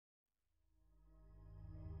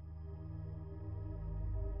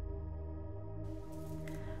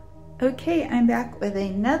Okay, I'm back with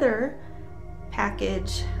another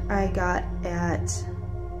package I got at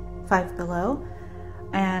Five Below,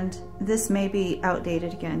 and this may be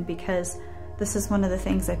outdated again because this is one of the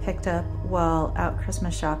things I picked up while out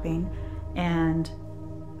Christmas shopping and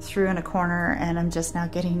threw in a corner, and I'm just now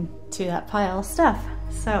getting to that pile of stuff.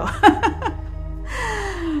 So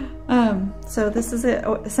so this is an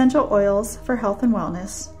essential oils for health and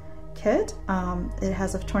wellness kit. It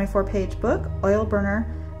has a 24-page book, oil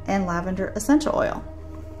burner, and lavender essential oil.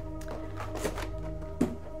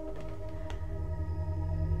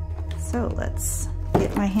 So let's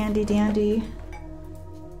get my handy dandy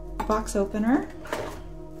box opener.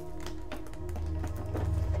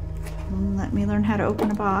 And let me learn how to open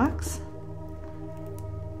a box.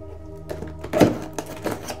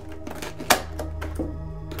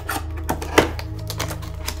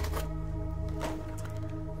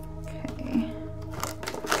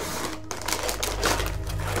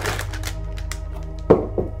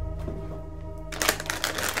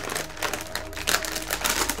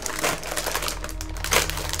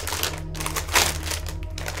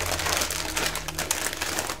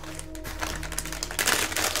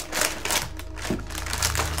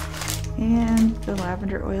 And the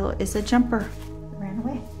lavender oil is a jumper. It ran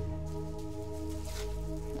away.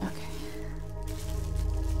 Okay.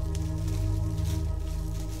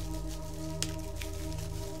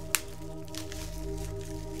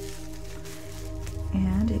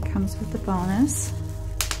 And it comes with the bonus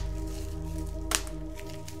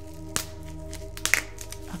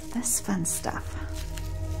of this fun stuff.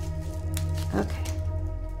 Okay.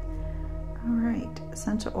 All right,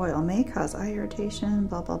 essential oil may cause eye irritation,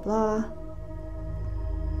 blah, blah, blah.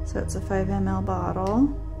 So it's a 5 ml bottle.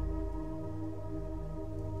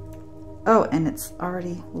 Oh, and it's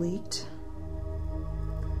already leaked.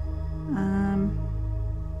 I'm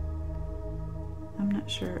not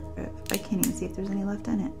sure if, I can't even see if there's any left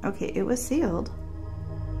in it. Okay, it was sealed.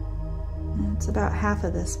 And it's about half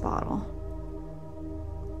of this bottle.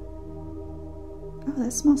 Oh,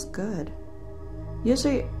 that smells good.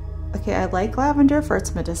 Usually, okay, I like lavender for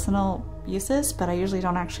its medicinal uses, but I usually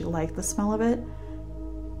don't actually like the smell of it.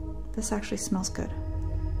 This actually smells good.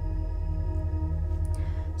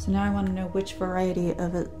 So now I want to know which variety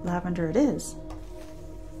of lavender it is.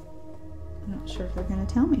 I'm not sure if they're going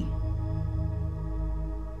to tell me.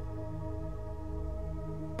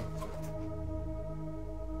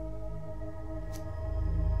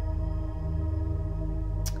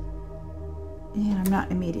 And I'm not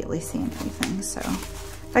immediately seeing anything, so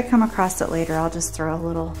if I come across it later, I'll just throw a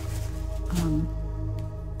little,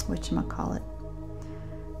 whatchamacallit.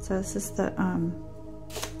 So this is the,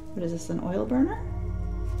 what is this, an oil burner?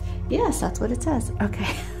 Yes, that's what it says.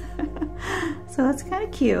 Okay. So that's kind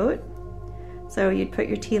of cute. So you'd put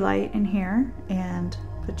your tea light in here and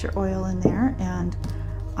put your oil in there, and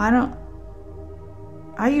I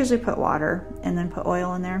usually put water and then put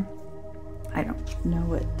oil in there. I don't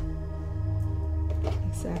know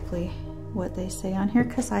exactly what they say on here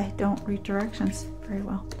because I don't read directions very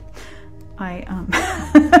well.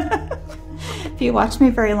 If you watch me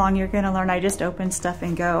very long, you're going to learn I just open stuff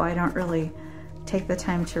and go. I don't really take the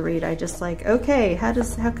time to read. I just like, okay, how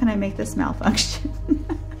can I make this malfunction?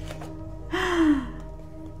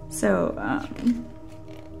 So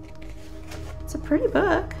it's a pretty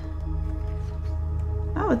book.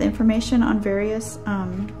 Oh, with information on various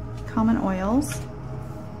common oils.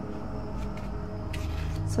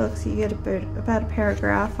 So you get about a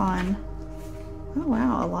paragraph on, oh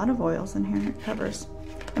wow, a lot of oils in here. It covers,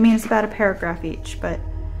 I mean, it's about a paragraph each, but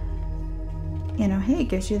you know, hey, it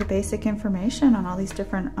gives you the basic information on all these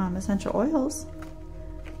different essential oils.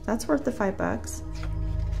 That's worth the $5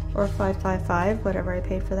 or $5.55, whatever I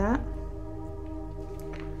paid for that.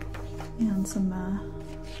 And some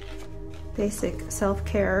basic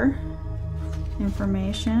self-care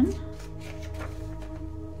information.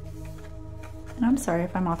 And I'm sorry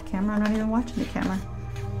if I'm off camera, I'm not even watching the camera.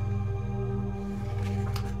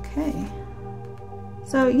 Okay.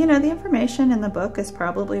 So, you know, the information in the book is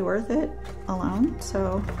probably worth it alone.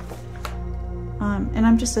 So, and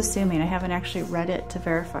I'm just assuming, I haven't actually read it to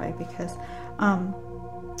verify because,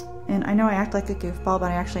 and I know I act like a goofball,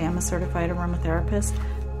 but I actually am a certified aromatherapist.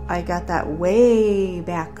 I got that way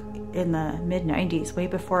back in the mid-90s, way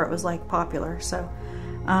before it was like popular. So,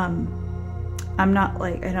 I'm not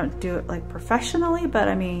like, I don't do it like professionally, but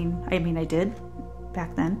I mean I did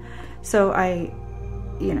back then. So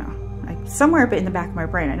you know, somewhere in the back of my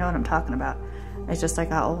brain, I know what I'm talking about. It's just I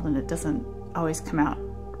got old and it doesn't always come out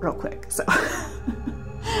real quick. So,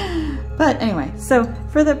 but anyway, so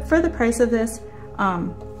for the price of this,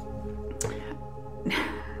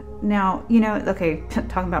 Now, you know, okay,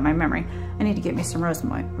 talking about my memory, I need to get me some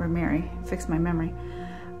rosemary, fix my memory.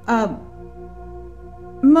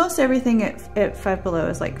 Most everything at Five Below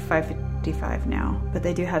is like $5.55 now, but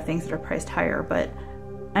they do have things that are priced higher, but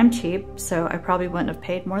I'm cheap, so I probably wouldn't have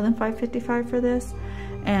paid more than $5.55 for this.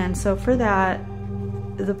 And so for that,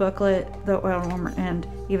 the booklet, the oil warmer, and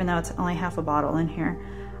even though it's only half a bottle in here,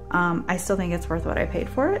 I still think it's worth what I paid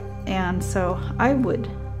for it. And so I would,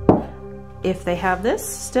 if they have this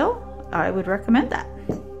still, I would recommend that.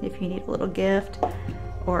 If you need a little gift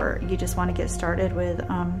or you just want to get started with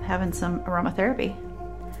having some aromatherapy.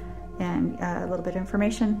 And a little bit of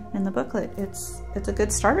information in the booklet. It's a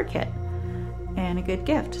good starter kit and a good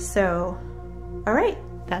gift. So, all right,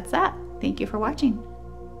 that's that. Thank you for watching.